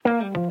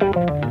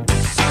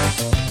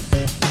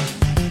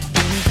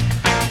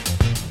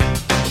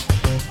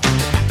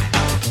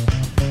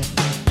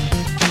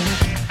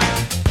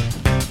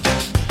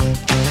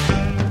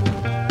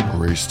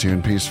to you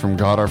in peace from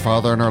God our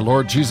Father and our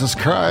Lord Jesus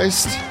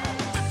Christ.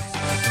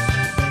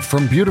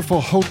 From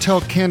beautiful Hotel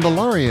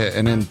Candelaria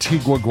in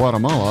Antigua,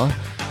 Guatemala,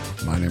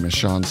 my name is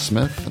Sean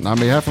Smith, and on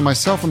behalf of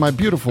myself and my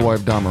beautiful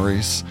wife,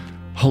 Damaris,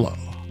 hello.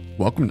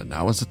 Welcome to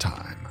Now is the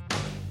Time.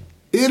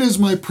 It is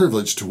my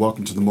privilege to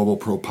welcome to the Mobile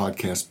Pro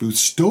Podcast booth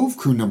Stove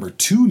Crew number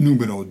 2,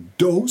 numero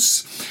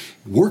dos,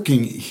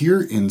 working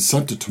here in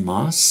Santo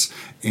Tomas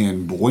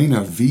and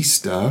Buena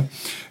Vista,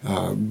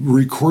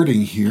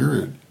 recording here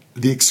at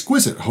the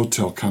exquisite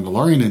Hotel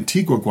Candelaria in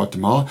Antigua,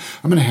 Guatemala.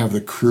 I'm going to have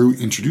the crew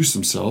introduce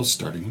themselves,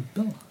 starting with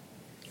Bella.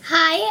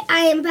 Hi,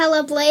 I am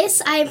Bella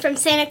Blaze. I am from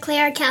Santa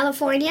Clara,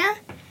 California.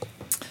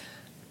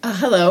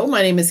 Hello,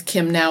 my name is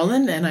Kim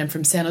Nowlin, and I'm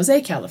from San Jose,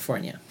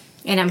 California.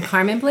 And I'm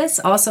Carmen Bliss,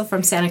 also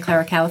from Santa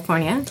Clara,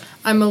 California.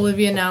 I'm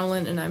Olivia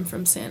Nowlin, and I'm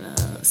from San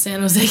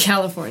Jose,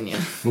 California.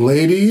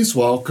 Ladies,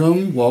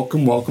 welcome to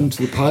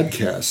the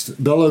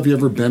podcast. Bella, have you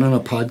ever been on a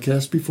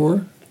podcast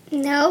before?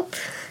 Nope.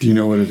 Do you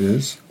know what it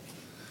is?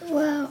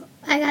 Well,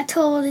 I got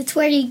told it's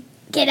where you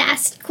get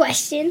asked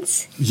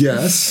questions.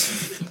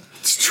 Yes,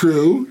 it's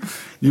true.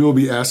 You will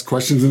be asked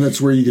questions, and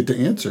that's where you get to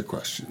answer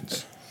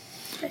questions.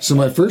 So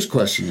my first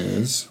question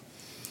is,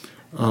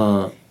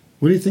 what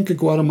do you think of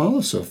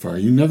Guatemala so far?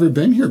 You've never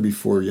been here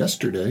before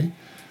yesterday.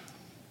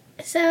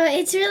 So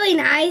it's really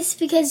nice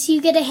because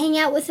you get to hang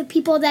out with the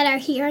people that are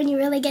here and you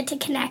really get to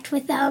connect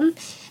with them.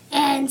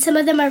 And some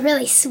of them are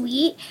really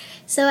sweet.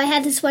 So I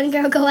had this one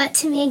girl go up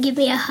to me and give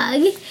me a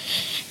hug.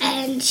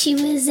 And she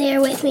was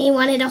there with me,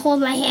 wanted to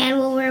hold my hand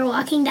when we were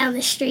walking down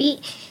the street.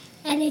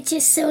 And it's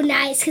just so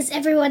nice because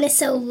everyone is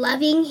so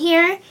loving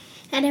here.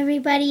 And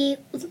everybody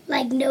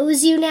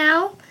knows you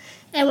now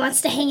and wants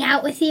to hang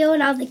out with you.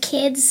 And all the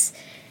kids,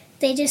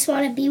 they just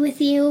want to be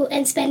with you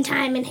and spend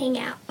time and hang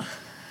out.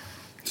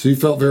 So you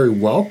felt very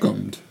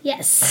welcomed.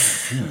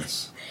 Yes.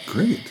 Yes,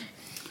 great.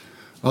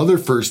 Other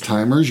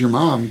first-timers, your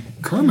mom,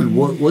 Carmen,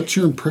 what's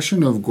your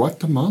impression of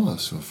Guatemala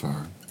so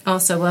far?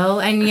 Also, well,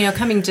 and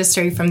coming just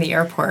straight from the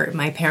airport,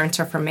 my parents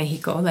are from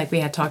Mexico, like we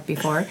had talked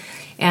before.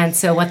 And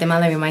so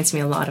Guatemala reminds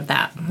me a lot of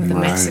that, of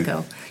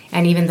Mexico.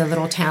 And even the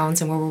little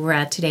towns and where we're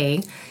at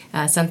today,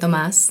 San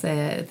Tomas,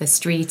 the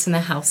streets and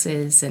the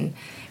houses,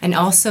 and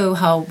also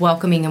how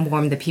welcoming and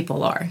warm the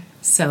people are.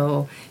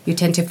 So you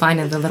tend to find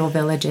in the little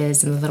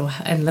villages and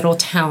little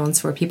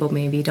towns where people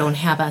maybe don't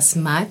have as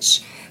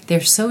much, they're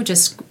so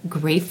just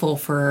grateful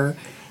for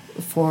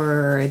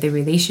the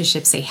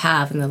relationships they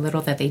have and the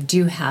little that they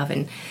do have,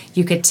 and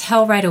you could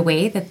tell right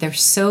away that they're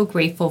so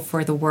grateful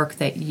for the work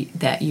that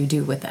you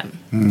do with them.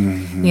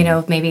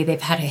 Mm-hmm. Maybe they've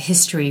had a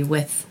history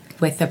with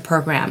the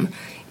program,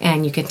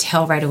 and you can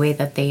tell right away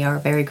that they are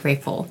very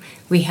grateful.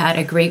 We had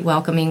a great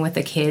welcoming with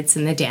the kids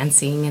and the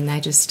dancing, and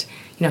that just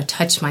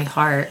touched my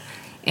heart.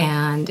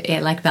 And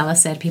it, like Bella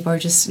said, people are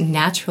just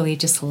naturally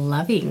just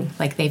loving,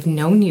 like they've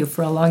known you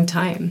for a long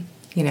time.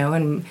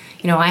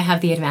 I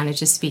have the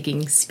advantage of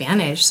speaking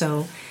Spanish,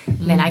 so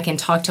then I can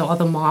talk to all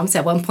the moms.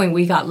 At one point,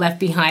 we got left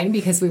behind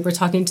because we were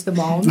talking to the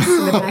moms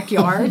in the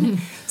backyard.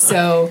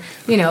 So,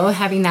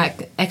 having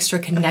that extra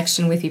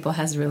connection with people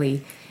has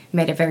really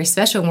made it very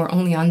special, and we're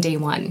only on day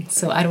 1.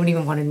 So I don't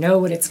even want to know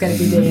what it's going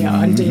to be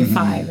on day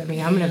 5. I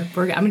mean, I'm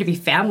going to be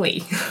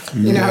family,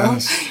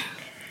 Yes.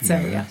 So,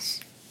 yes.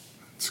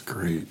 That's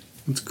great.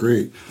 That's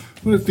great.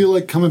 What did it feel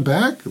like coming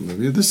back,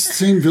 Olivia? This is the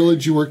same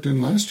village you worked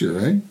in last year,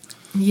 right?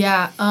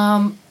 Yeah,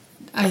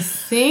 I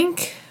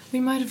think we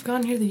might have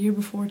gone here the year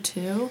before,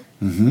 too.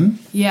 Mm-hmm.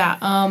 Yeah,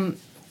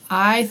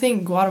 I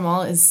think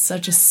Guatemala is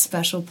such a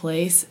special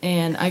place,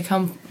 and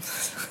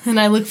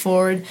I look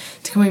forward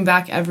to coming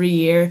back every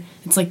year.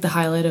 It's like the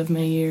highlight of my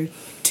year,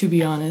 to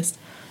be honest.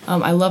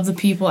 I love the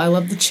people. I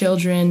love the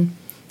children.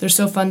 They're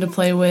so fun to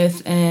play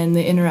with, and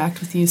they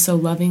interact with you so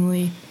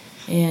lovingly.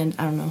 And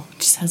I don't know, it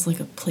just has like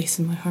a place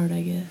in my heart,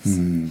 I guess.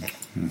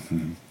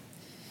 Mm-hmm.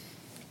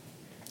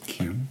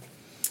 Kim?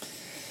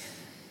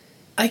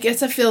 I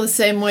guess I feel the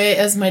same way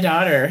as my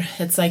daughter.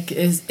 It's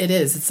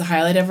it's the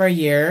highlight of our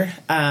year.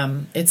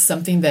 It's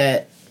something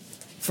that,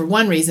 for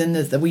one reason,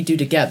 that we do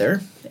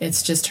together.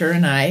 It's just her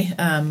and I.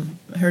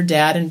 Her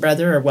dad and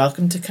brother are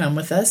welcome to come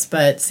with us,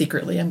 but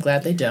secretly I'm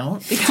glad they don't.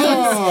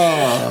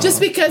 Because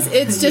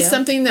it's just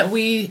something that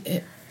we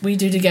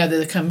do together,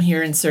 to come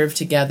here and serve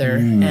together.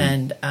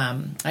 And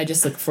I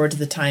just look forward to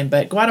the time.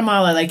 But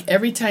Guatemala,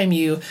 every time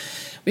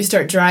we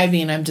start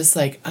driving, I'm just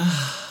like,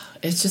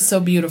 it's just so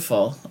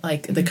beautiful,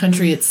 the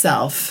country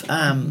itself.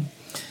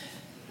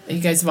 You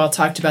guys have all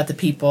talked about the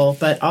people,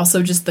 but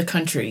also just the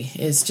country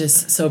is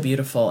just so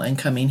beautiful, and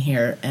coming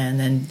here. And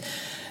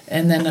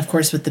then of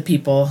course, with the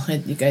people,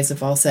 you guys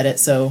have all said it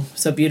so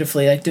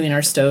beautifully, like doing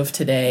our stove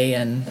today,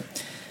 and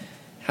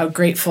how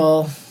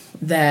grateful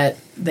that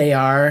they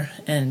are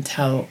and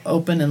how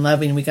open and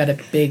loving. We got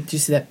did you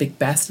see that big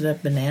basket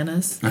of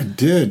bananas? I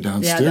did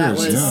downstairs. Yeah, that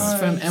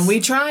was and we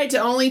tried to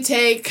only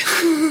take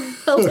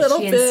a little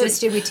She bit.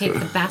 insisted we take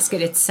the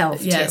basket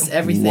itself, Yes, too.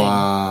 everything.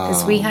 Wow.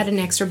 Because we had an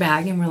extra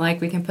bag, and we're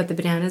like, we can put the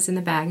bananas in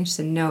the bag. And she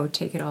said, no,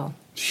 take it all.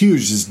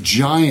 Huge, this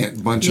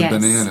giant bunch Yes.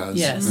 of bananas.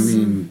 Yes. I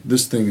mean,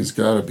 this thing has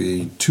got to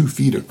be 2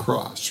 feet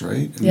across,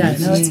 right? I mean, Yeah,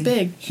 it's no, a it's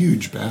big.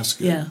 huge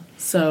basket. Yeah.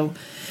 So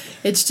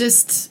it's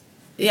just,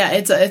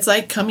 it's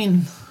like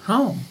coming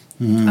home.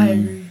 I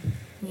agree.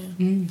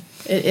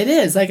 It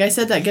is. Like I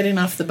said, that getting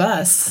off the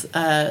bus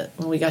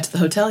when we got to the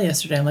hotel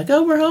yesterday, I'm like,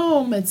 oh, we're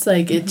home. It's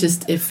like, it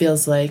just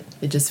feels like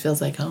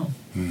home.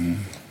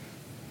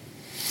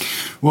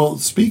 Well,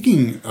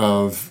 speaking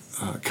of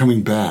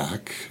coming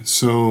back,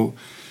 so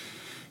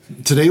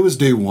today was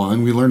day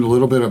 1. We learned a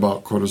little bit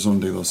about Corazon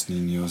de los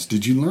Niños.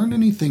 Did you learn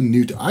anything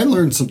new? I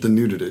learned something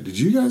new today. Did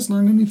you guys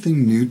learn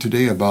anything new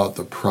today about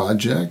the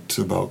project,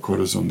 about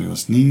Corazon de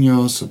los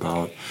Niños,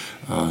 about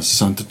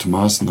Santo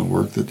Tomas and the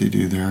work that they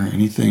do there?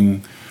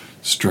 Anything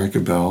strike a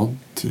bell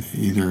to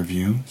either of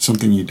you?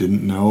 Something you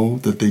didn't know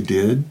that they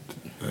did?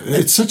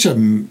 It's such a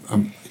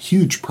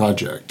huge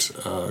project,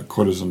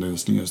 Corazon de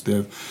los Niños.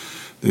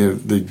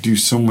 They do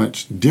so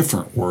much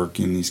different work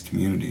in these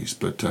communities.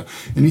 But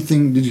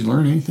did you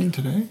learn anything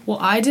today? Well,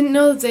 I didn't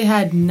know that they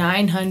had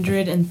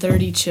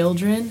 930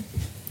 children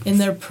in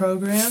their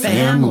program.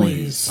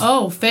 Families.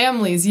 Oh,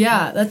 families,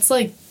 yeah. That's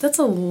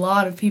a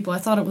lot of people. I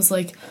thought it was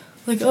like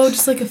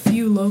just like a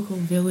few local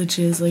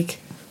villages, like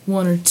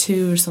 1 or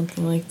 2 or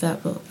something like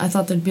that. But I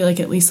thought there'd be like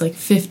at least like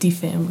 50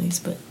 families,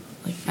 but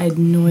like I had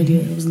no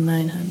idea it was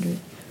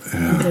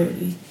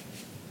 930.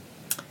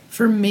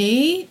 For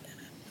me,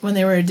 when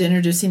they were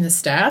introducing the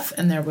staff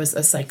and there was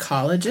a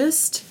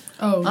psychologist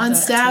on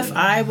staff, too.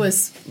 I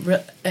was,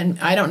 and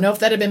I don't know if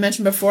that had been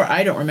mentioned before,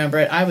 I don't remember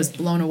it, I was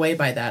blown away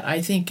by that.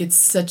 I think it's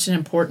such an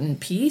important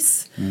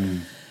piece,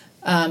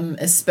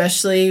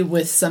 especially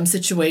with some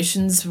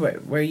situations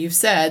where you've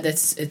said that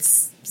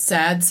it's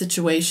sad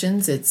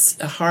situations, it's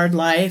a hard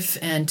life,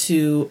 and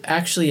to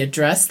actually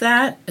address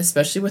that,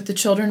 especially with the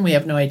children, we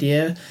have no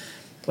idea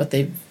what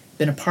they've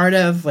been a part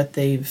of, what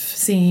they've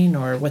seen,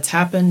 or what's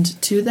happened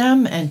to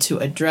them, and to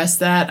address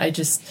that,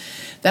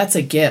 that's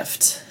a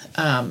gift,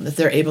 that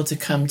they're able to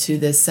come to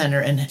this center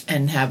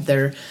and have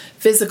their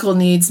physical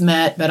needs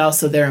met, but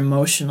also their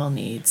emotional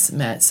needs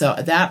met. So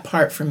that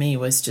part for me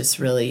was just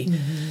really,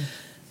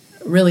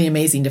 really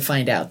amazing to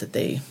find out that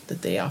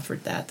they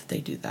offered that they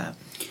do that.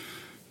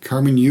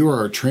 Carmen, you are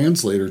our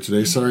translator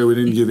today. Sorry we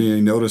didn't give you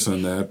any notice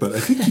on that, but I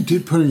think you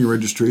did put in your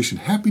registration,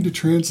 happy to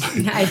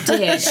translate. I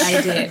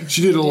did.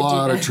 She did a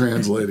lot of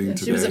translating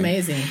today. She was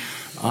amazing.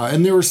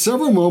 And there were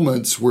several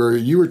moments where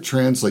you were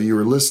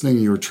listening,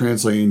 you were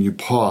translating, and you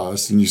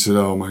paused, and you said,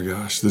 oh my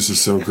gosh, this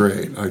is so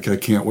great. I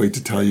can't wait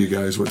to tell you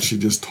guys what she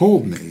just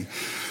told me.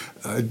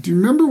 Do you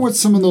remember what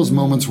some of those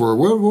moments were?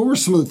 What were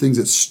some of the things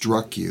that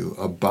struck you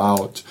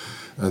about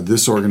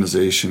this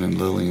organization and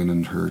Lillian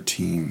and her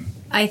team?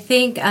 I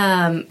think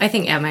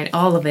Emma,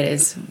 all of it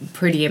is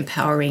pretty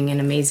empowering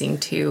and amazing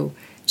to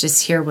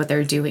just hear what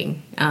they're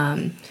doing.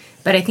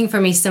 But I think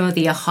for me, some of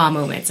the aha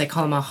moments, I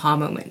call them aha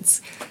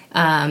moments,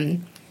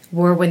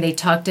 were when they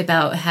talked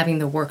about having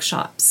the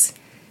workshops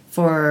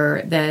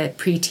for the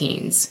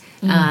preteens,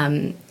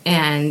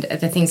 and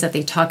the things that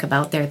they talk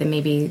about there that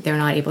maybe they're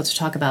not able to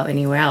talk about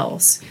anywhere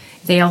else.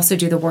 They also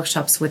do the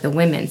workshops with the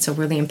women, so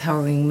really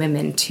empowering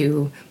women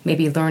to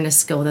maybe learn a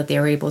skill that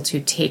they're able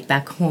to take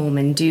back home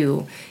and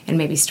do, and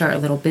maybe start a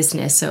little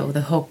business, so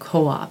the whole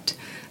co-opt.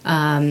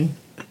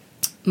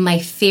 My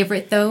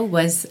favorite, though,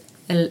 was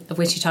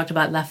when she talked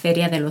about La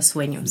Feria de los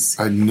Sueños.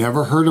 I'd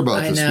never heard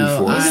about this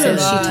before. So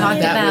she talked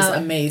that was about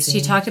amazing.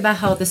 She talked about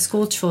how the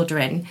school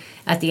children,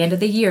 at the end of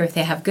the year, if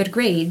they have good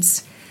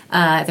grades,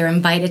 they're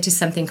invited to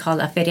something called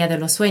La Feria de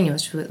los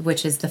Sueños,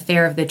 which is the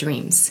Fair of the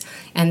Dreams.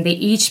 And they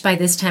each, by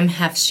this time,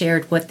 have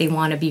shared what they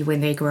want to be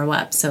when they grow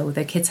up. So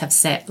the kids have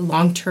set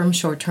long-term,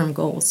 short-term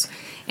goals.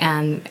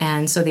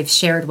 And so they've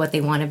shared what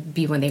they want to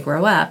be when they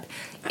grow up.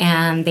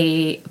 And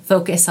they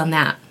focus on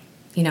that,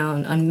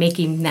 on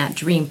making that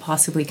dream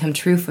possibly come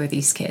true for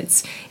these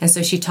kids. And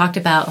so she talked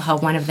about how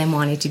one of them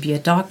wanted to be a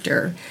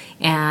doctor.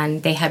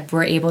 And they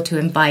were able to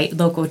invite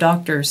local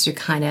doctors to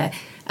kind of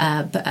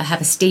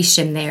have a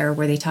station there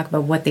where they talk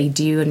about what they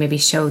do and maybe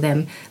show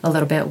them a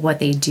little bit what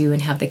they do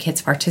and have the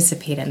kids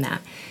participate in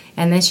that.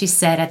 And then she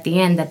said at the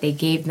end that they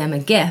gave them a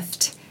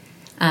gift.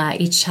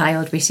 Each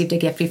child received a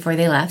gift before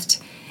they left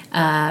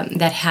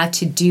that had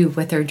to do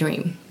with their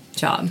dream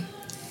job.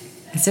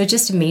 And so it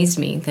just amazed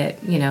me that,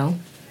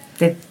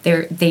 that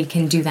they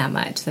can do that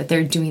much, that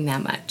they're doing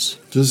that much.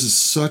 This is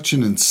such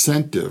an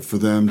incentive for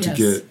them to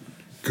get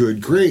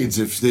good grades.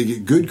 If they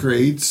get good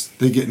grades,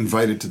 they get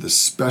invited to the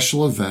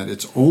special event.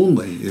 It's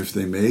only if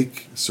they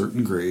make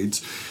certain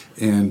grades.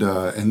 And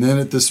then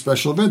at this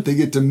special event, they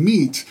get to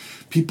meet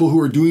people who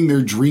are doing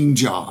their dream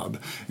job,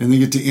 and they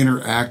get to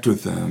interact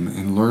with them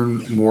and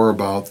learn more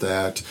about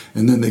that.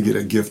 And then they get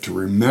a gift to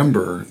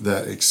remember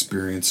that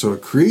experience. So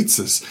it creates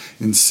this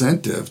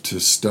incentive to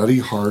study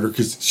harder,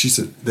 because she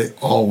said they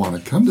all want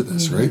to come to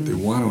this, right? They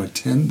want to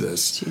attend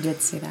this. She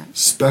did say that.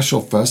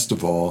 Special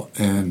festival.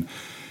 And,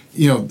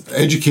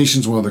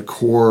 education is one of the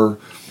core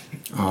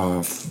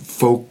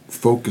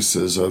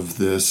focuses of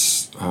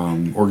this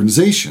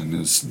organization,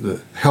 is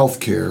the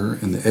healthcare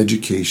and the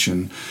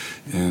education,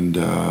 and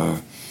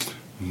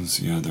what's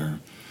the other?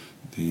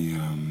 The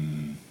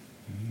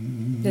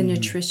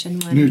nutrition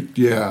one. like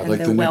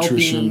the well-being,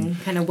 nutrition,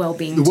 kind of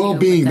well-being. the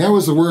well-being. That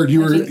was the word you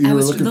were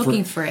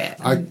looking for it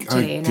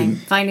today,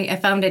 I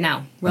found it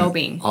now.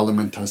 Well-being,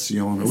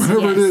 alimentación, or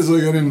whatever it is.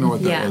 Like, I didn't know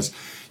what that was.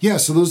 Yeah,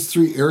 so those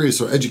three areas.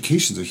 So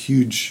education is a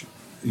huge,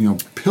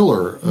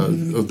 pillar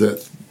of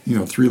that,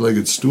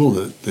 three-legged stool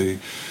that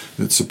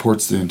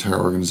supports the entire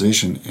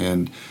organization.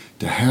 And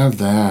to have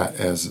that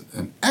as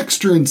an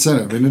extra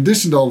incentive, in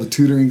addition to all the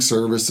tutoring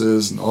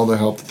services and all the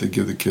help that they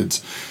give the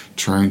kids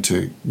trying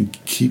to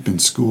keep in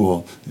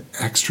school, the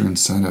extra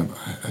incentive,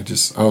 I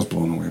was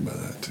blown away by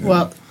that too.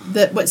 Well,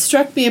 what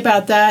struck me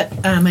about that,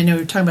 I know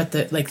you're talking about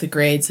the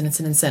grades, and it's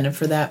an incentive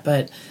for that,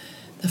 but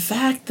the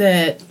fact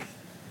that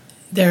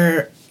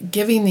they're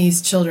giving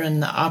these children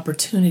the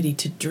opportunity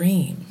to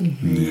dream.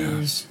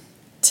 Yes.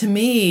 To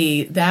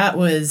me, that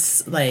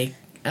was like,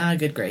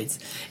 good grades.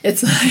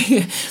 It's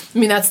like,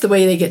 that's the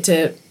way they get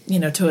to,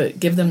 to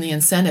give them the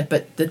incentive,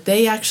 but that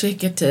they actually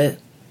get to,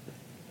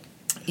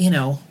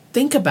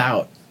 think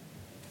about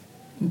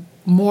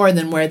more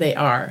than where they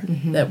are,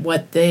 that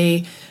what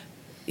they,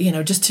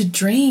 just to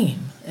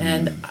dream.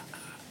 And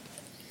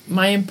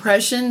my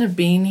impression of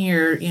being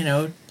here,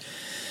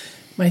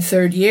 my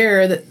third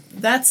year,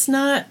 that's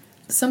not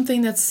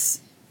something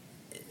that's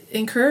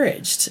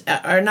encouraged,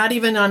 or not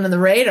even on the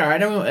radar. I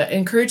don't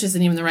encourage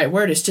isn't even the right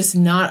word. It's just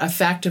not a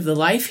fact of the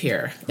life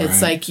here. Right.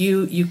 It's like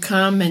you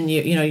come and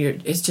you're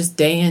it's just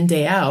day in,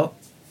 day out,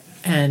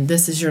 and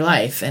this is your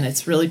life, and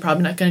it's really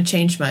probably not going to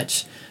change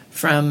much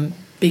from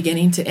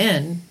beginning to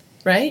end,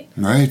 right?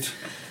 Right.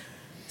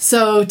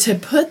 So to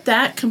put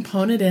that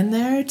component in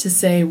there, to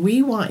say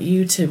we want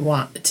you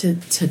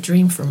to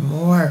dream for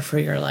more for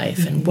your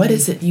life, and what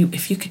is it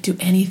if you could do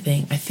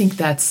anything, I think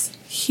that's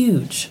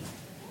huge.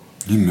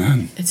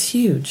 Amen. It's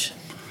huge.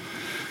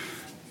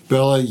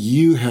 Bella,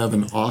 you have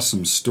an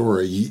awesome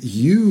story.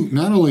 You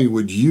not only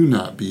would you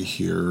not be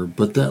here,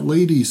 but that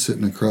lady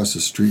sitting across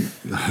the street,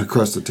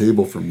 across the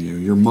table from you,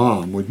 your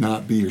mom, would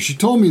not be here. She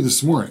told me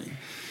this morning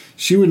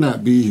she would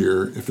not be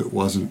here if it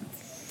wasn't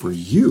for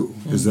you.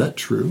 Is that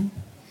true?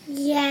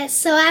 Yes,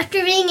 so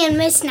after being in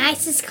Miss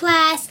Nice's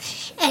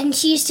class, and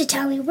she used to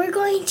tell me, we're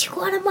going to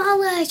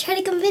Guatemala, I try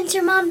to convince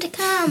your mom to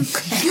come.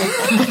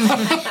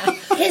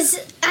 Because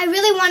I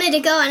really wanted to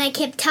go, and I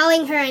kept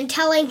telling her and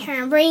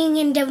bringing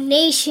in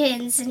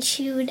donations, and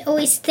she would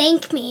always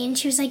thank me, and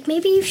she was like,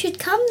 maybe you should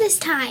come this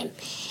time.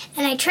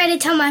 And I tried to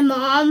tell my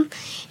mom,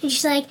 and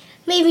she's like,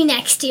 maybe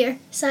next year.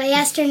 So I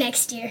asked her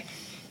next year.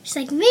 She's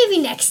like, maybe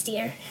next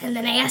year. And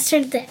then I asked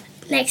her the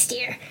next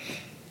year.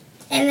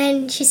 And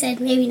then she said,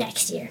 maybe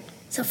next year.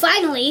 So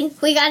finally,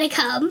 we got to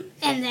come,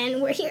 and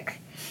then we're here.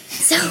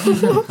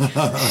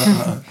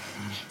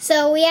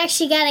 So we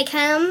actually got to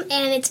come,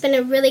 and it's been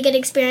a really good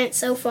experience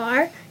so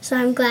far. So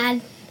I'm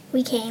glad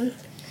we came,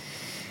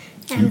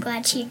 and I'm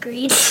glad she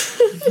agreed.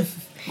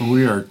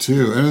 We are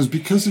too. And it was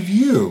because of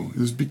you. It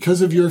was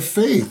because of your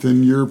faith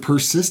and your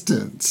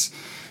persistence.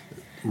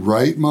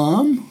 Right,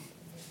 Mom?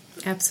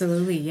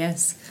 Absolutely,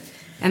 yes.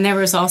 And there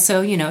was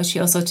also, she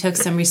also took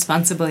some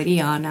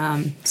responsibility on,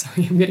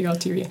 sorry, I'm getting all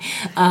teary,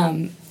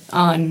 on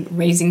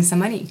raising some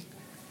money.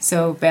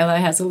 So Bella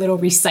has a little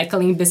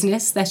recycling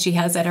business that she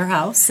has at her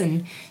house,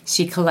 and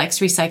she collects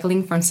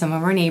recycling from some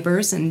of our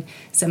neighbors and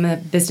some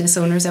of the business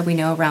owners that we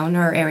know around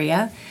our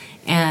area,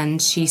 and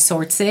she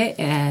sorts it.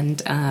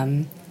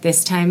 And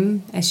this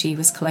time, as she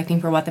was collecting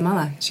for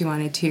Guatemala, she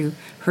wanted to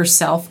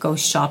herself go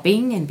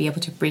shopping and be able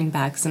to bring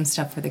back some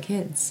stuff for the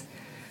kids.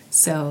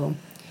 So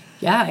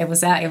yeah, it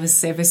was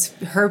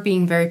her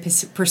being very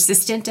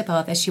persistent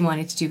about that she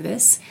wanted to do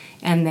this,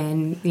 and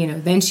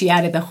then she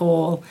added the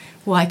whole,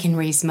 well, I can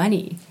raise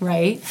money,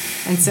 right?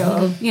 And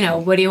so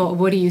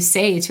what do you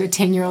say to a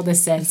 10-year-old that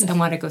says, I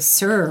want to go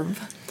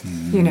serve,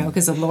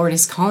 because the Lord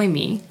is calling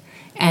me,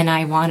 and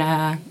I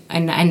wanna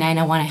and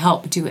I want to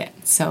help do it.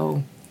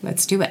 So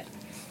let's do it.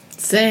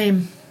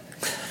 Same.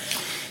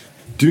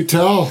 Do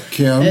tell,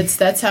 Kim.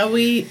 That's how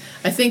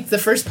I think the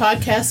first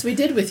podcast we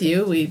did with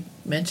you, we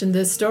mentioned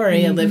this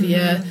story.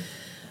 Olivia,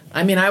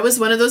 I was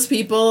one of those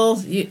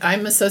people.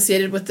 I'm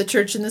associated with the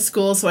church and the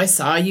school, so I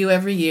saw you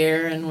every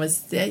year and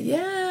was,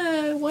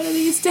 one of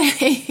these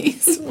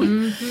days.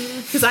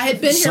 Because I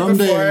had been here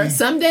before.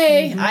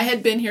 Someday I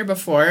had been here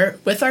before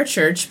with our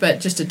church, but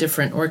just a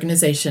different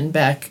organization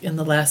back in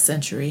the last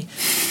century,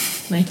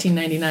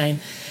 1999.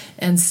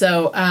 And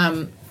so,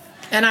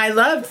 and I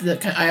loved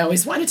I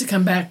always wanted to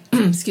come back,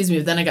 excuse me,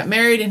 but then I got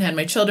married and had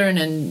my children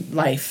and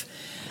life.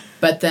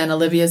 But then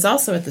Olivia's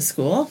also at the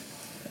school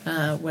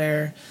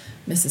where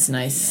Mrs.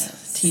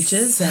 Nice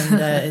teaches, and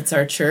it's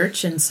our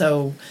church. And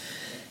so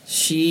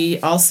she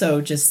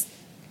also just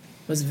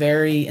was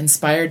very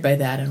inspired by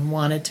that and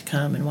wanted to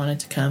come.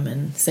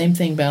 And same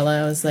thing,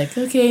 Bella. I was like,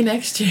 okay,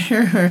 next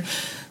year or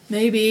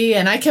maybe.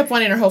 And I kept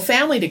wanting her whole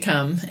family to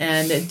come,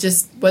 and it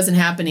just wasn't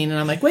happening. And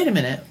I'm like, wait a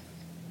minute.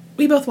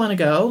 We both want to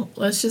go.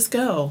 Let's just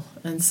go.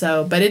 And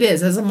so, but it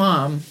is, as a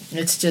mom,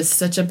 it's just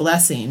such a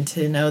blessing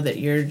to know that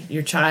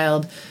your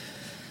child,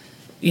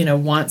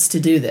 wants to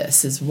do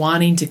this, is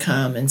wanting to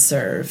come and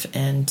serve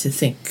and to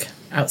think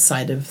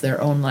outside of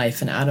their own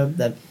life and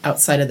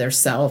outside of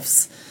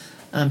themselves.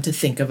 To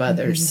think of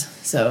others.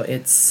 So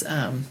it's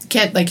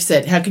can't, like you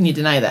said, how can you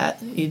deny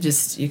that? You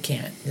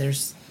can't.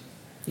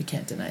 You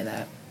can't deny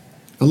that.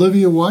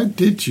 Olivia, why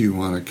did you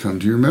want to come?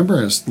 Do you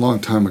remember? It's a long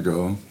time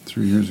ago,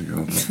 3 years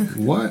ago.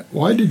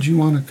 Why did you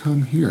want to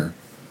come here?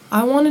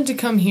 I wanted to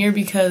come here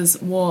because,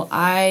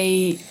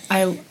 I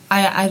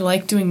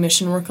like doing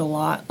mission work a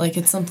lot. Like,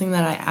 it's something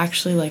that I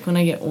actually, like, when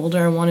I get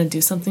older, I want to do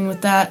something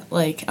with that.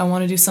 Like, I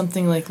want to do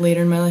something, like,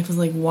 later in my life with,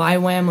 like,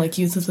 YWAM, like,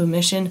 Youth with a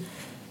Mission.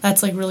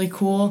 That's, like, really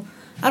cool.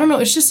 I don't know,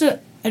 it's just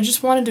I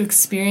just wanted to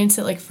experience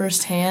it, like,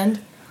 firsthand,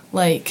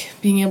 like,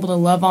 being able to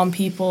love on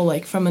people,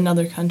 like, from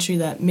another country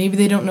that maybe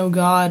they don't know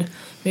God,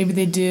 maybe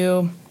they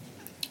do.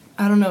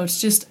 I don't know,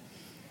 it's just,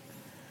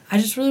 I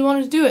just really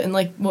wanted to do it. And,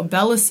 like, what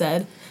Bella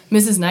said,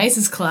 Mrs.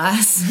 Nice's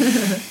class,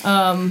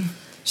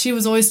 she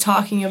was always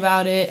talking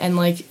about it, and,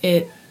 like,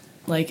 I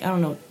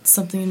don't know,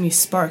 something in me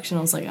sparked, and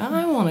I was like,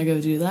 I want to go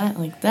do that.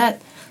 Like,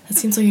 that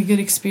seems like a good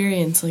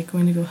experience, like,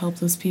 going to go help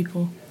those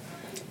people.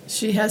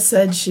 She has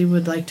said she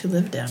would like to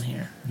live down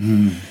here.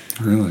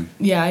 Really?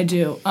 Yeah, I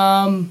do.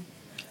 I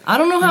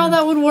don't know how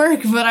that would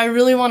work, but I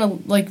really want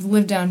to, like,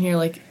 live down here,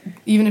 like,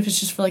 even if it's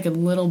just for, like, a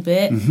little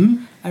bit.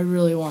 I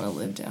really want to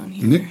live down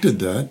here. Nick did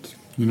that.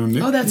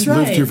 Nick that's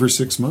lived right. here for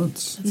 6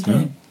 months. That's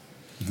right.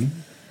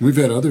 We've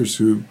had others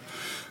who,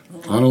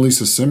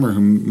 Annalisa Simmer, who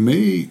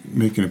may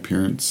make an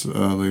appearance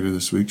later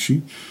this week.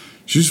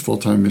 She's a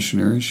full-time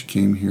missionary. She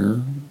came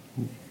here,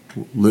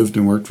 lived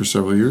and worked for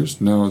several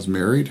years, now is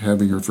married,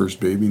 having her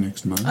first baby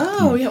next month.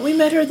 Oh, yeah, we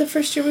met her the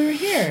first year we were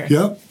here.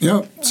 Yep.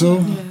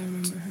 So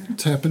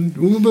it's happened.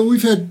 Well, but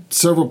we've had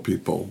several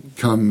people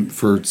come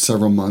for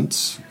several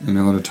months, at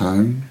a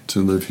time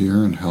to live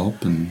here and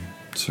help and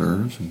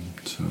serve. And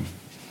so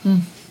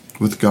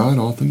with God,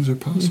 all things are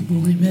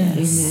possible.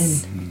 Amen.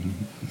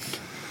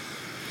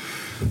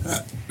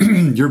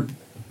 Your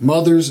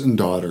mothers and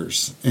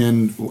daughters,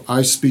 and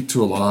I speak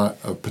to a lot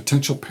of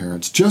potential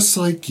parents, just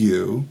like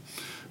you,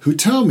 who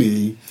tell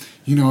me,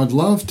 I'd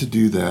love to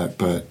do that,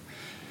 but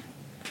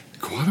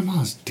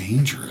Guatemala's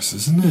dangerous.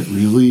 Isn't it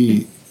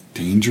really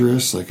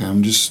dangerous? Like, I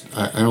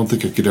don't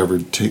think I could ever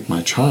take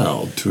my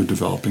child to a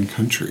developing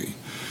country.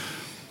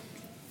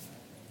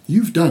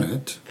 You've done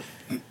it.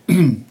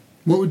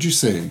 What would you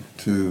say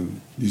to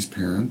these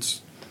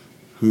parents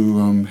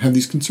who have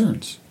these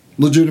concerns,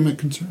 legitimate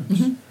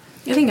concerns?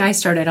 I think I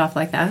started off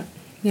like that.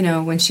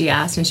 When she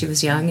asked and she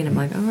was young, and I'm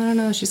like, I don't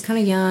know, she's kind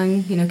of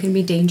young, can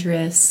be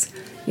dangerous.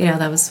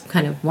 That was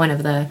kind of one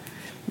of the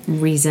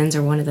reasons,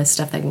 or one of the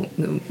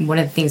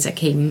things that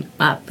came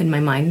up in my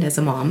mind as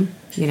a mom,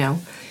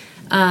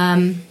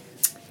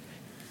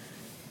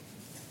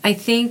 I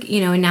think,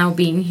 now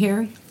being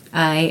here,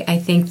 I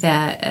think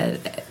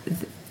that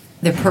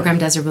the program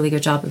does a really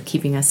good job of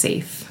keeping us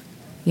safe.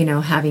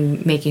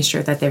 Making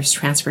sure that there's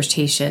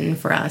transportation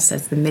for us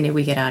as the minute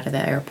we get out of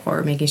the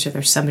airport, making sure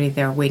there's somebody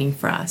there waiting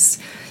for us.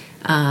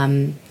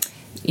 Making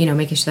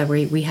sure that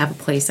we have a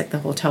place, like the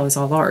hotel is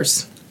all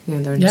ours.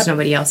 There's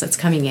nobody else that's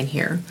coming in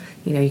here.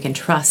 You can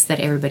trust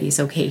that everybody's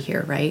okay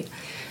here, right?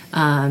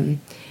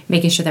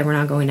 Making sure that we're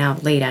not going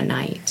out late at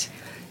night.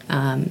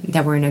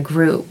 That we're in a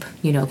group.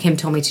 Kim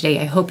told me today,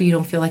 I hope you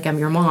don't feel like I'm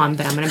your mom,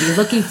 but I'm going to be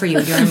looking for you.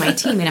 You're in my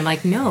team. And I'm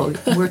like, no,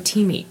 we're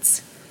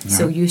teammates. Yeah.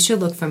 So you should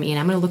look for me, and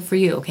I'm going to look for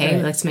you, okay?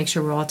 Right. Let's make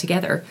sure we're all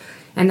together.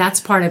 And I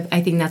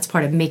think that's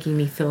part of making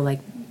me feel,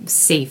 like,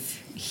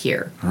 safe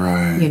here.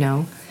 Right.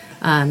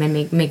 And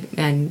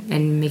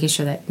making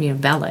sure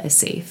that, Bella is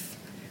safe.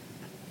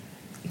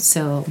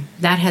 So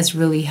that has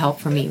really helped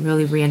for me,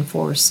 really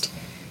reinforced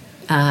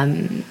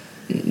the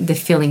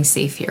feeling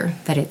safe here,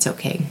 that it's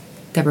okay,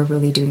 that we're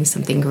really doing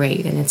something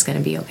great, and it's going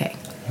to be okay.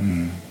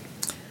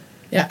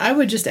 Yeah, I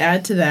would just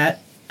add to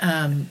that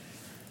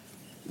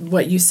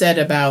what you said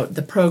about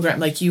the program.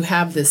 Like, you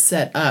have this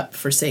set up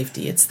for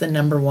safety. It's the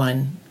number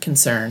one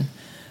concern.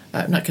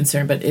 Not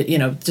concern, but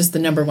just the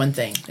number one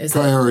thing. Is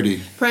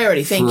priority.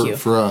 Priority, thank you.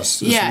 For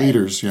us as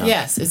leaders, yeah.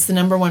 Yes, it's the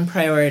number one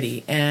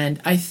priority.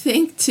 And I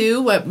think,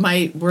 too, what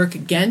might work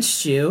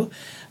against you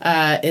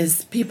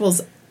is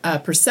people's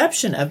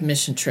perception of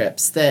mission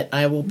trips, that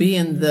I will be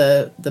in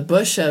the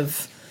bush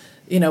of,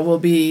 we'll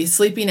be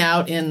sleeping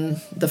out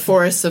in the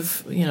forests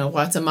of,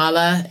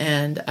 Guatemala,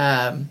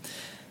 and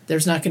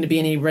there's not going to be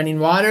any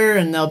running water,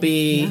 and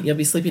you'll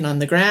be sleeping on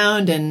the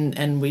ground,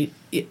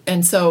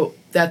 and so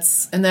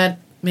that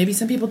maybe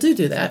some people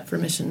do that for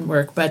mission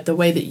work, but the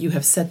way that you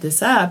have set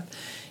this up,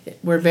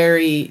 we're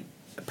very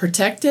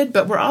protected,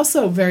 but we're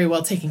also very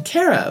well taken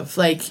care of.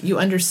 Like, you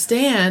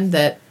understand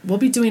that we'll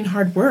be doing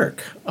hard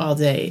work all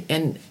day,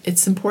 and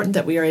it's important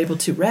that we are able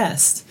to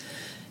rest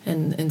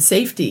and in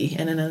safety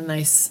and in a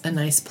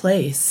nice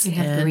place. You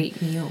have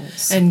great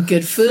meals. And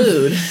good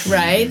food,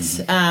 right?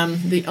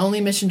 The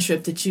only mission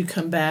trip that you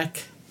come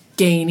back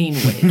gaining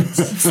weight.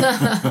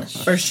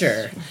 For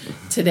sure.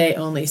 Today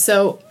only.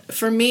 So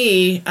for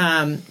me,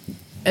 and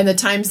the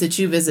times that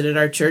you visited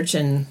our church,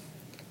 and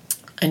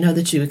I know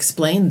that you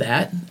explained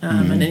that,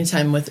 and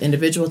anytime with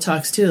individual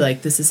talks too,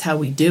 like, this is how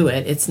we do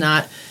it. It's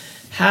not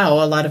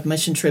how a lot of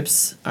mission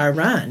trips are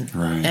run.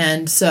 Right.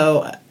 And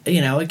so,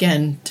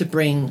 again, to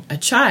bring a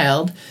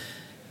child,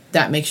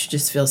 that makes you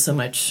just feel so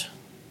much,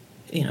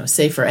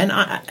 safer. And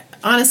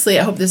honestly,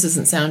 I hope this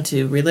doesn't sound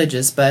too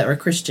religious or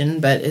Christian,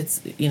 but it's,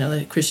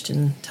 the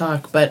Christian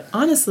talk. But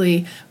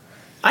honestly,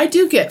 I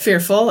do get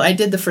fearful. I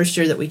did the first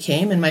year that we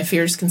came, and my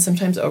fears can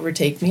sometimes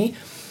overtake me.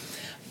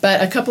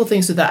 But a couple of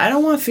things with that. I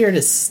don't want fear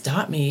to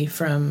stop me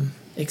from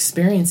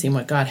experiencing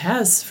what God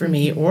has for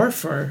me or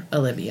for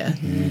Olivia.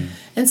 Mm-hmm.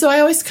 And so I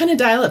always kind of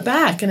dial it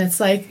back. And it's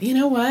like, you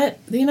know what?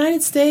 The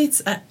United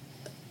States, I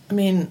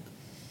mean,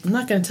 I'm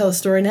not going to tell a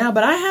story now,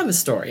 but I have a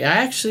story. I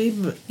actually,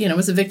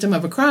 was a victim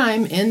of a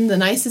crime in the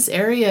nicest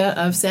area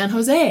of San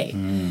Jose.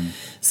 Mm.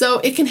 So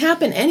it can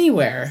happen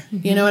anywhere.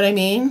 Mm-hmm. You know what I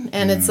mean?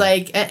 And it's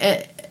like,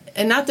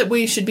 and not that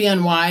we should be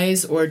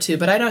unwise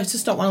but I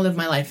just don't want to live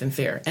my life in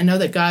fear and know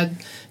that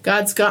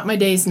God's got my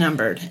days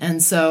numbered.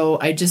 And so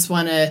I just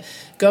want to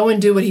go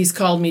and do what he's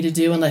called me to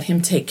do and let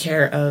him take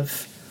care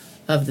of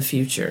the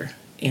future.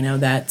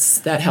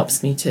 That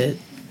helps me to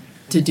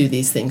do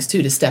these things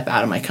too, to step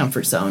out of my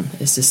comfort zone.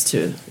 It's just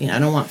to, I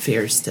don't want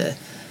fears to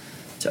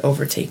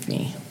overtake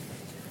me.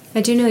 I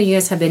do know you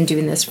guys have been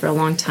doing this for a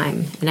long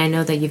time, and I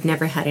know that you've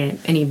never had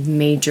any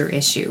major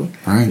issue.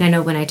 Right. And I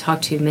know when I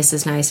talked to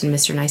Mrs. Nice and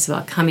Mr. Nice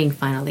about coming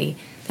finally,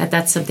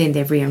 that's something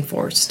they've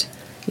reinforced.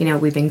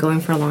 We've been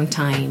going for a long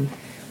time.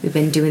 We've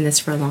been doing this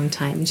for a long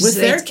time. With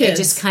their kids.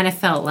 It just kind of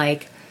felt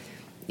like,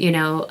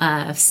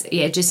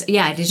 it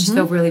just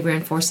felt really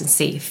reinforced and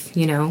safe,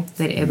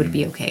 that it would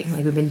be okay.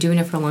 Like, we've been doing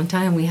it for a long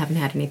time. We haven't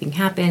had anything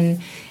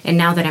happen. And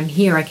now that I'm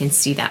here, I can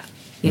see that.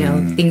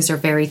 Things are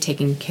very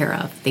taken care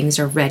of. Things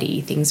are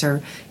ready. Things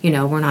are,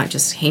 we're not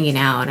just hanging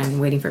out and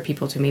waiting for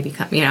people to maybe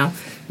come.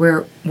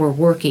 We're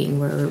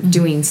working. We're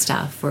doing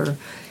stuff. We're,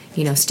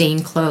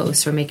 staying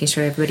close. We're making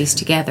sure everybody's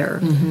together.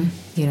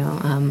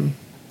 Mm-hmm.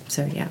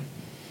 So yeah.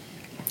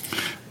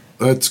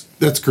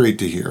 That's great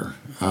to hear,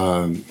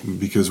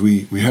 because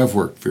we have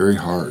worked very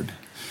hard.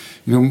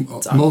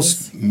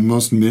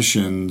 Most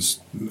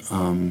missions,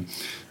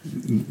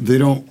 they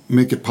don't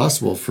make it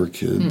possible for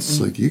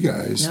kids like you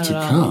guys to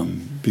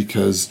come,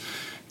 because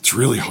it's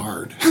really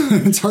hard.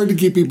 It's hard to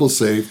keep people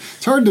safe.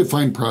 It's hard to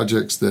find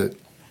projects that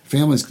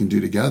families can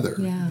do together.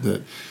 Yeah.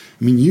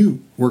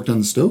 You worked on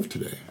the stove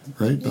today,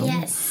 right, Bella?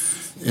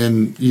 Yes.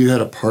 And you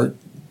had a part.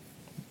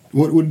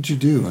 What did you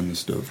do on the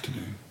stove today?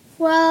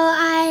 Well,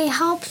 I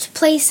helped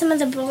place some of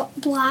the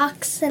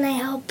blocks, and I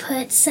helped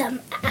put some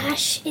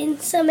ash in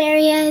some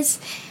areas.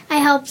 I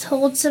helped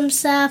hold some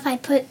stuff. I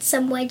put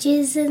some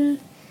wedges in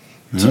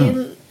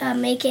to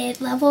make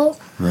it level.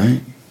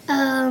 Right.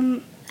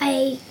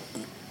 I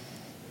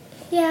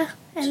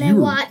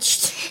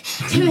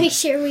watched to make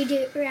sure we do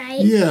it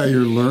right. Yeah,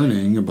 you're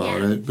learning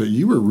about it, but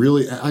you were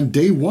really, on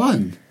day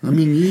one,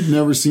 you'd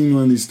never seen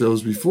one of these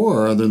stoves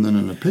before other than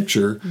in a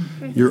picture.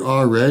 Mm-hmm. You're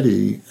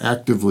already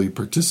actively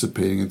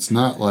participating. It's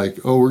not like,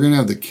 oh, we're going to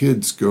have the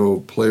kids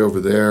go play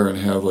over there and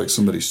have like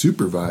somebody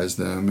supervise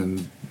them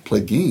and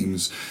play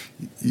games.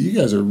 You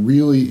guys are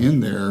really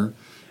in there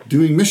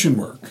doing mission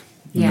work.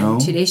 Yeah,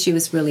 today she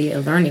was really a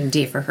learning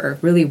day for her,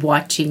 really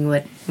watching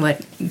what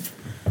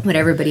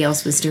everybody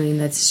else was doing,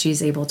 that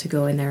she's able to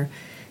go in there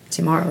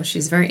tomorrow.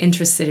 She's very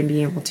interested in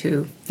being able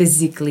to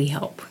physically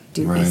help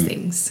do these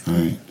things.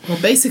 Right.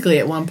 Well, basically,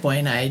 at one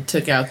point, I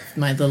took out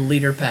my little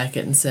leader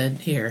packet and said,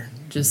 here,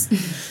 just...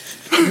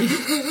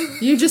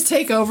 you just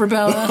take over,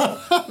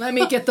 Bella. Let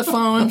me get the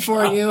phone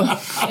for you.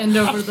 Hand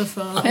over the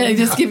phone. And I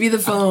just give you the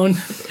phone,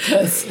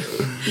 because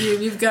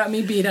you've got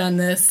me beat on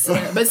this.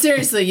 But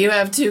seriously, you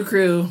have two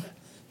crew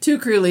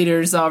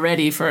leaders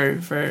already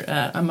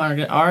I'm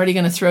already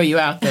going to throw you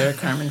out there,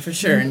 Carmen, for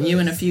sure, and you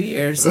in a few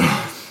years.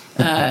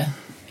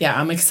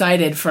 I'm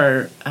excited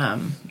for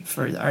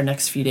our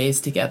next few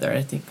days together.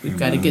 I think we've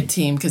got a good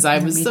team, because I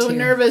was so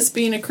nervous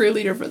being a crew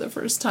leader for the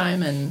first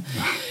time, and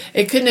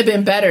it couldn't have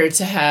been better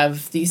to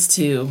have these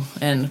two,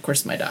 and of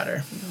course my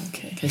daughter,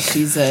 because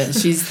she's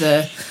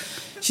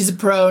a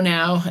pro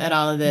now at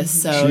all of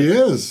this. So she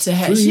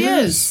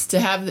is. To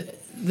have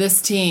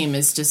this team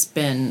has just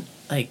been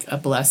like a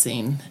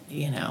blessing,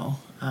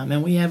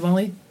 and we have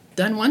only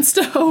done one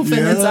stove,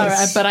 and it's all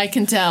right. But I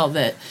can tell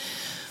that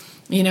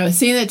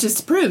seeing that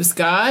just proves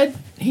God,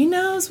 he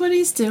knows what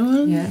he's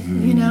doing.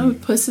 Yeah.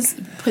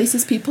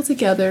 Places people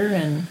together,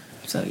 and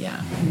so,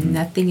 yeah.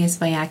 Nothing is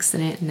by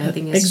accident.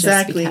 Nothing is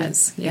Exactly.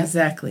 just because. Yep.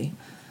 Exactly.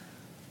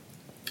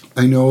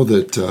 I know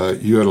that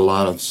you had a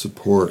lot of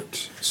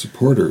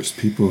supporters,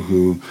 people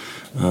who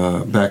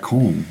back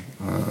home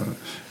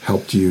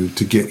helped you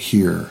to get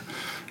here.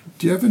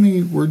 Do you have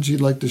any words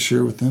you'd like to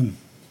share with them?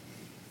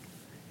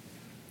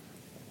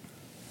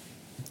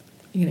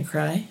 You gonna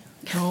cry?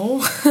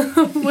 No.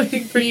 I'm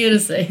waiting for you to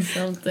say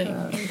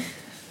something.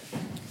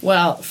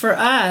 Well, for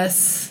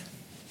us,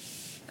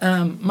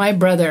 my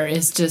brother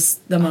is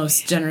just the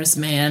most generous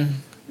man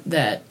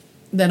that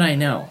I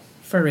know,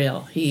 for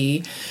real.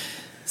 He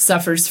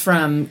suffers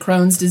from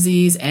Crohn's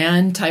disease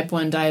and type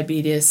 1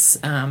 diabetes.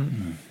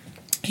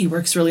 He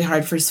works really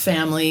hard for his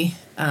family.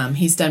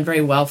 He's done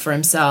very well for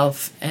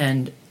himself,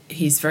 and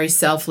he's very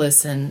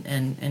selfless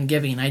and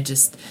giving.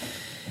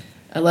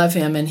 I love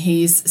him, and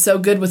he's so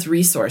good with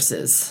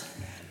resources.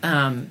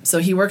 So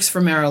he works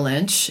for Merrill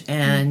Lynch,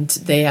 and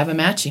they have a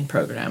matching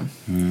program,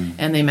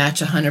 and they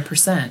match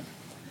 100%.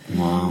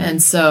 Wow.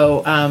 And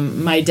so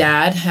my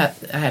dad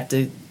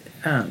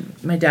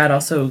my dad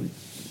also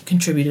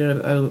contributed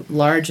a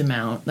large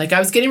amount. Like, I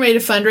was getting ready to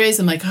fundraise.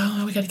 I'm like,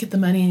 oh, we got to get the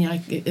money.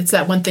 And it's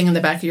that one thing in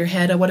the back of your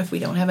head, oh, what if we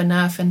don't have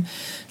enough? And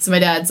so my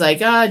dad's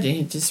like,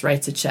 he just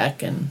writes a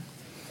check. And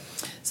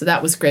so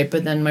that was great.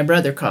 But then my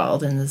brother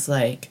called and was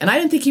like, and I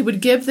didn't think he would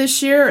give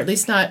this year, or at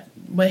least not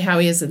how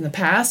he is in the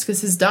past,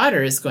 because his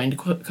daughter is going to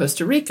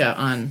Costa Rica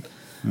on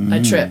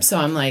a trip. So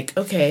I'm like,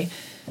 okay.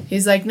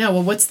 He's like, no,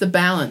 well, what's the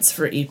balance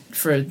for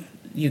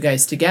you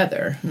guys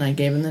together? And I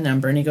gave him the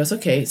number, and he goes,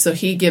 okay. So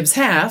he gives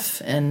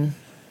half, and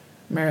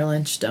Merrill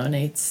Lynch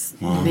donates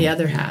the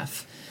other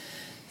half.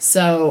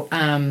 So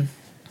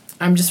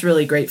I'm just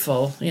really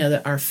grateful,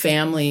 that our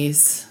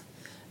families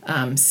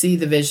see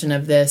the vision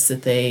of this,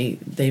 that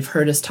they've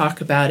heard us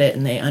talk about it,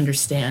 and they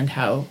understand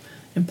how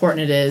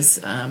important it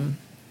is,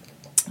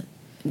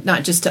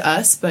 not just to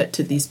us, but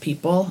to these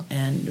people.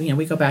 And,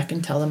 we go back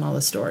and tell them all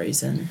the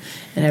stories and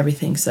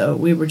everything. So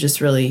we were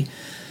just really,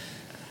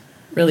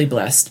 really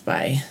blessed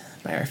by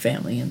our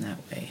family in that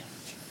way.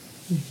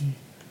 Mm-hmm.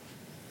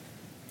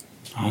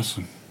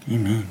 Awesome.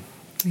 Amen.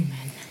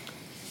 Amen.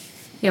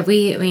 Yeah,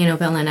 we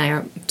Bella and I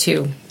are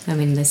too. I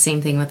mean, the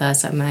same thing with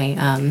us.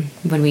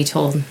 When we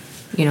told,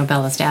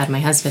 Bella's dad, my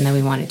husband, that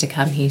we wanted to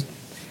come, he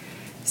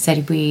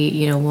said,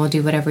 we'll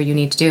do whatever you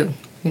need to do.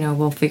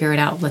 We'll figure it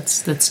out.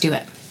 Let's do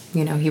it.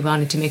 He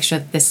wanted to make sure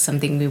that this is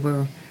something we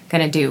were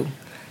going to do.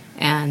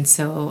 And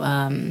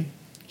so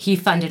he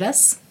funded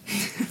us.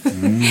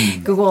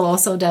 Google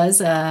also does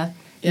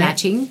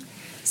matching.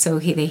 So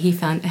he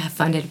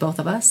funded both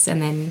of us.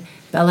 And then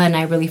Bella and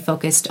I really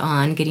focused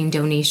on getting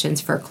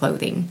donations for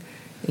clothing,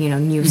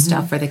 new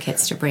stuff for the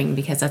kids to bring,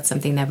 because that's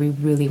something that we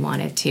really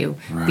wanted to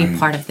be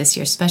part of this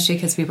year, especially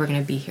because we were going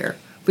to be here.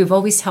 We've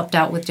always helped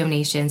out with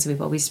donations.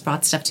 We've always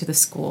brought stuff to the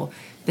school.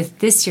 But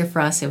this year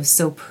for us, it was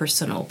so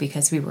personal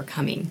because we were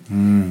coming.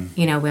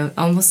 We're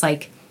almost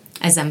like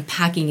as I'm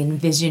packing,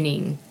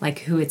 envisioning like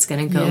who it's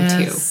going to go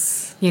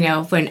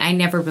to. When I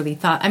never really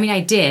thought, I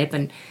did,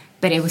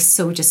 but it was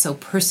so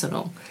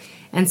personal.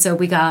 And so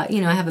we got,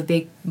 I have a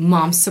big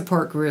mom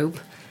support group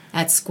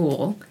at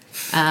school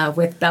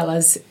with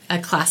Bella's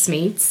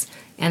classmates.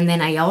 And then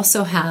we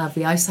also have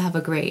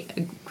a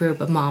great group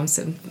of moms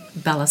in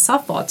Bella's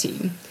softball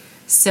team.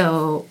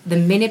 So the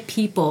minute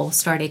people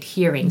started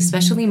hearing,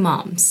 especially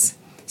moms,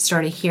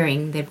 started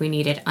hearing that we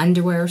needed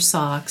underwear,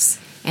 socks,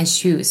 and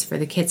shoes for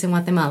the kids in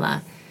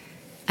Guatemala,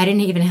 I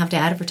didn't even have to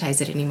advertise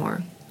it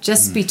anymore.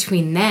 Just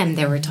between them,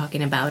 they were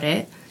talking about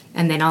it.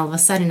 And then all of a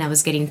sudden, I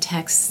was getting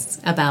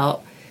texts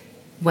about,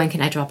 when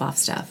can I drop off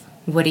stuff?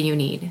 What do you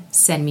need?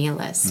 Send me a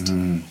list.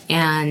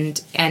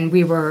 And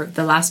we were,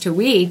 the last 2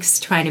 weeks,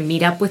 trying to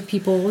meet up with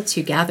people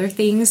to gather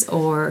things,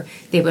 or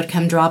they would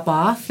come drop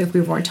off. If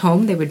we weren't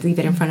home, they would leave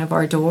it in front of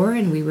our door,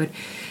 and we would,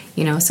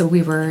 so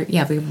we were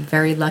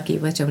very lucky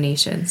with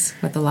donations,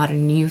 with a lot of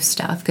new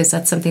stuff, because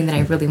that's something that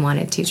I really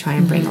wanted to try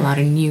and bring a lot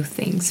of new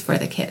things for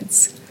the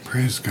kids.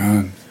 Praise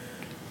God.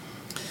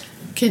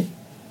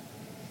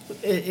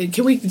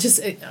 Can we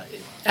just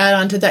add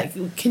on to that?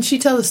 Can she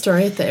tell the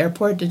story at the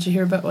airport? Did you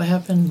hear about what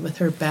happened with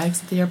her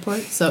bags at the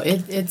airport? So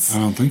it's. I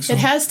don't think so. It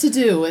has to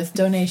do with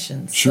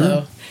donations.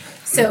 Sure.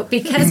 So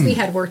because we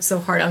had worked so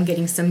hard on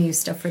getting some new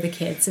stuff for the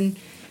kids, and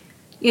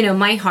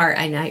my heart,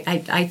 and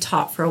I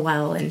taught for a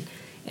while,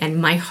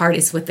 and my heart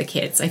is with the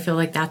kids. I feel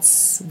like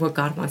that's what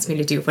God wants me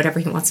to do, whatever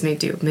He wants me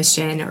to do,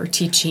 mission or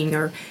teaching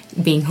or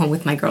being home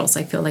with my girls.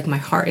 I feel like my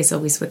heart is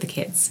always with the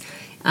kids.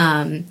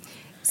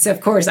 So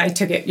of course I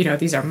took it.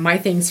 These are my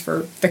things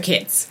for the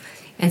kids.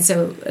 And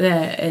so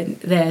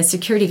the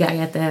security guy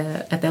at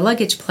the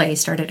luggage place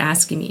started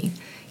asking me,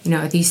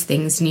 are these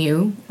things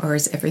new, or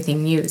is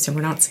everything new? So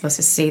we're not supposed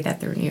to say that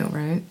they're new,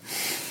 right?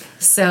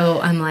 So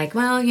I'm like,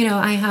 well,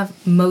 I have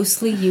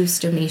mostly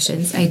used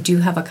donations. I do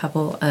have a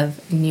couple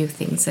of new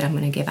things that I'm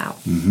going to give out.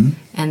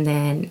 And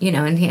then,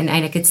 and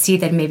I could see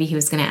that maybe he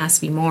was going to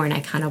ask me more, and I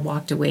kind of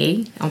walked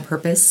away on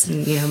purpose.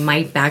 And,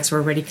 my bags were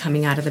already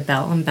coming out of the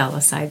bell on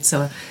Bella's side,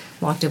 so I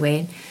walked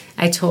away.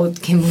 I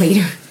told Kim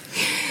later,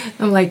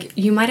 I'm like,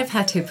 you might have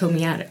had to put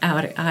me out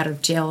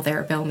of jail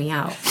there, bail me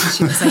out. And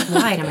she was like,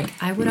 why? And I'm like,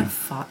 I would have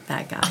fought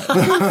that guy for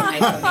my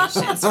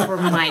donations for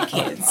my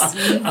kids,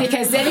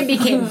 because then it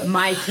became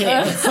my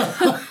kids,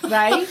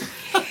 right?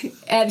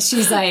 And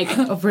she's like,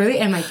 oh, really?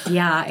 And I'm like,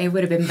 yeah, it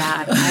would have been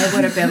bad. I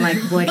would have been like,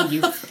 what are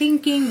you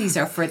thinking? These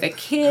are for the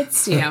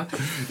kids,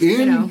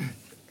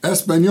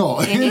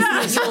 Espanol. In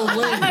his own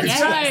language.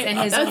 Yes, in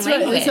his own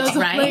language,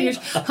 right?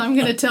 I'm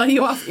going to tell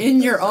you off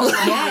in your own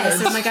language.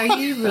 Yes, I'm like, are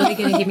you really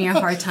going to give me a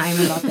hard time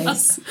about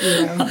this?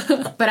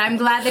 But I'm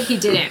glad that he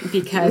didn't,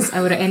 because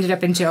I would have ended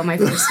up in jail my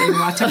first day in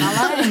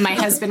Guatemala, and my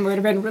husband would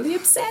have been really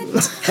upset.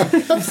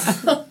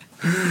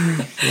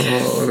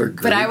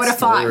 But I would have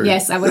fought.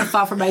 Yes, I would have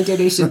fought for my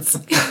donations.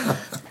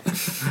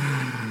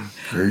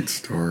 Great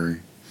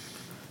story.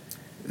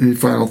 Any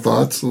final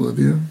thoughts,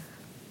 Olivia?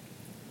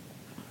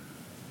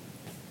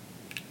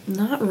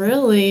 Not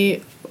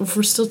really. If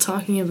we're still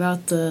talking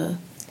about the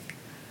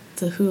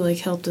who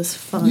helped us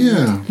fund.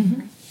 Yeah.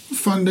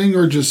 Funding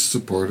or just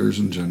supporters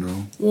in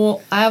general.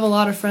 Well, I have a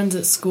lot of friends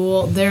at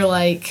school. They're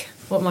like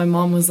what my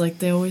mom was like.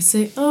 They always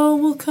say, "Oh,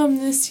 we'll come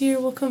this year.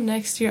 We'll come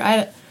next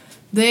year."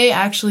 They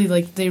actually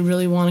they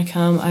really want to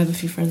come. I have a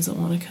few friends that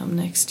want to come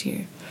next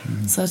year,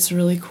 so that's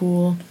really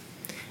cool.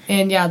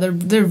 And yeah,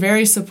 they're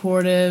very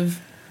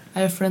supportive. I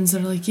have friends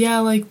that are like,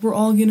 yeah, we're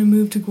all going to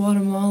move to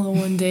Guatemala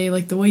one day.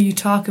 The way you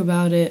talk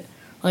about it,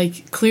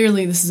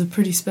 clearly this is a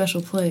pretty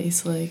special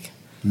place.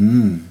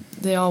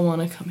 They all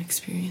want to come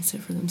experience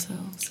it for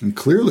themselves. And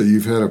clearly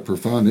you've had a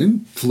profound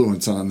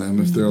influence on them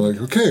if they're like,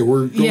 okay,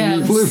 we're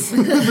going to live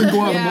in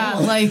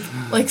Guatemala.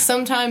 Yeah,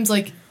 sometimes,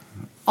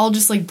 I'll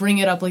just, bring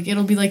it up.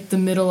 It'll be, the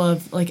middle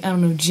of, I don't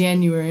know,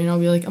 January, and I'll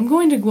be like, I'm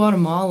going to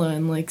Guatemala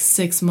in,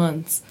 6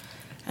 months.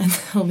 And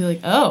they'll be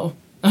like, oh,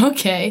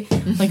 okay,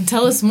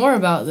 tell us more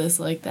about this.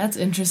 That's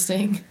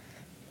interesting.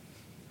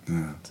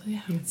 Yeah. So,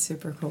 yeah. It's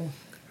super cool.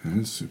 It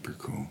is super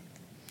cool.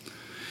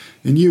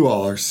 And you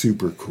all are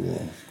super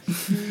cool.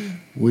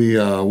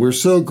 We're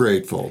so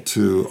grateful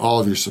to all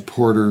of your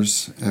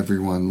supporters,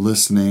 everyone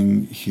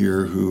listening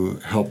here who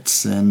helped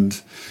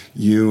send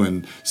you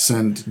and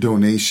send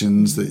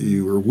donations that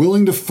you were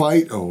willing to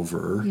fight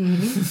over.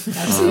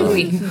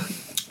 Absolutely.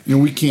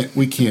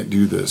 We can't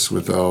do this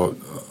without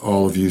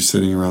all of you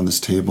sitting around this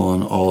table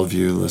and all of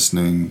you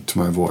listening to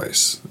my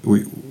voice.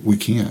 We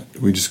can't.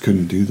 We just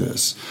couldn't do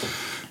this.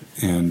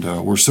 And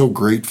we're so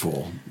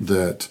grateful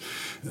that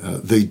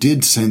they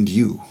did send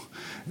you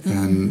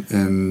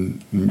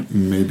and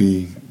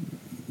maybe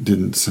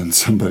didn't send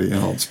somebody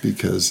else,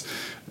 because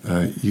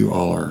you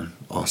all are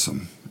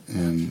awesome.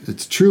 And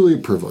it's truly a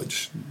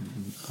privilege.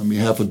 On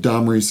behalf of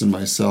Damaris and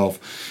myself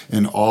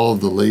and all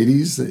of the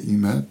ladies that you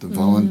met, the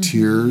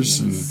volunteers,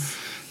 and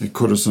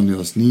Corazón de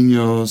los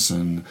Niños,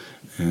 and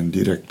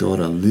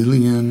Directora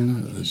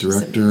Lillian, the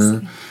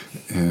director,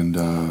 and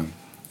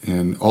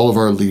all of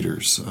our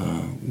leaders,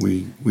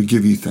 we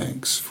give you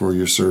thanks for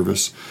your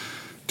service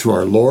to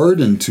our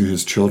Lord and to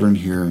his children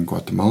here in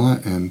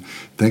Guatemala, and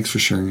thanks for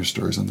sharing your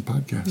stories on the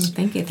podcast.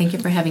 Thank you. Thank you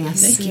for having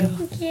us. Thank you.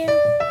 Thank you.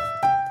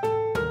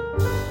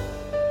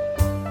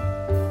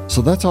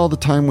 So that's all the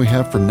time we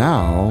have for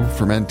now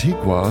from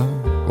Antigua,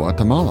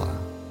 Guatemala.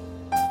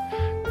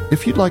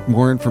 If you'd like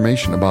more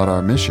information about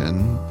our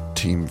mission,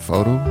 team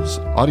photos,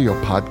 audio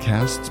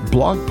podcasts,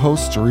 blog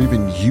posts, or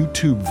even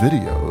YouTube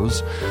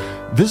videos,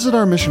 visit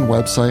our mission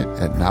website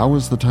at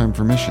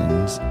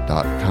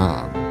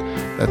nowisthetime4missions.com.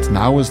 That's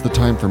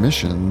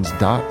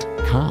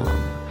nowisthetime4missions.com.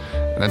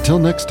 And until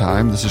next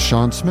time, this is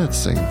Sean Smith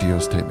saying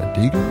Dios te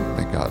bendiga,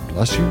 may God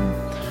bless you.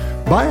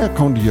 Vaya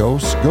con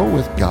Dios, go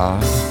with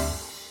God.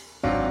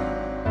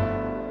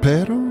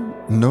 Pero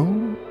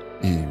no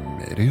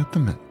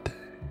inmediatamente.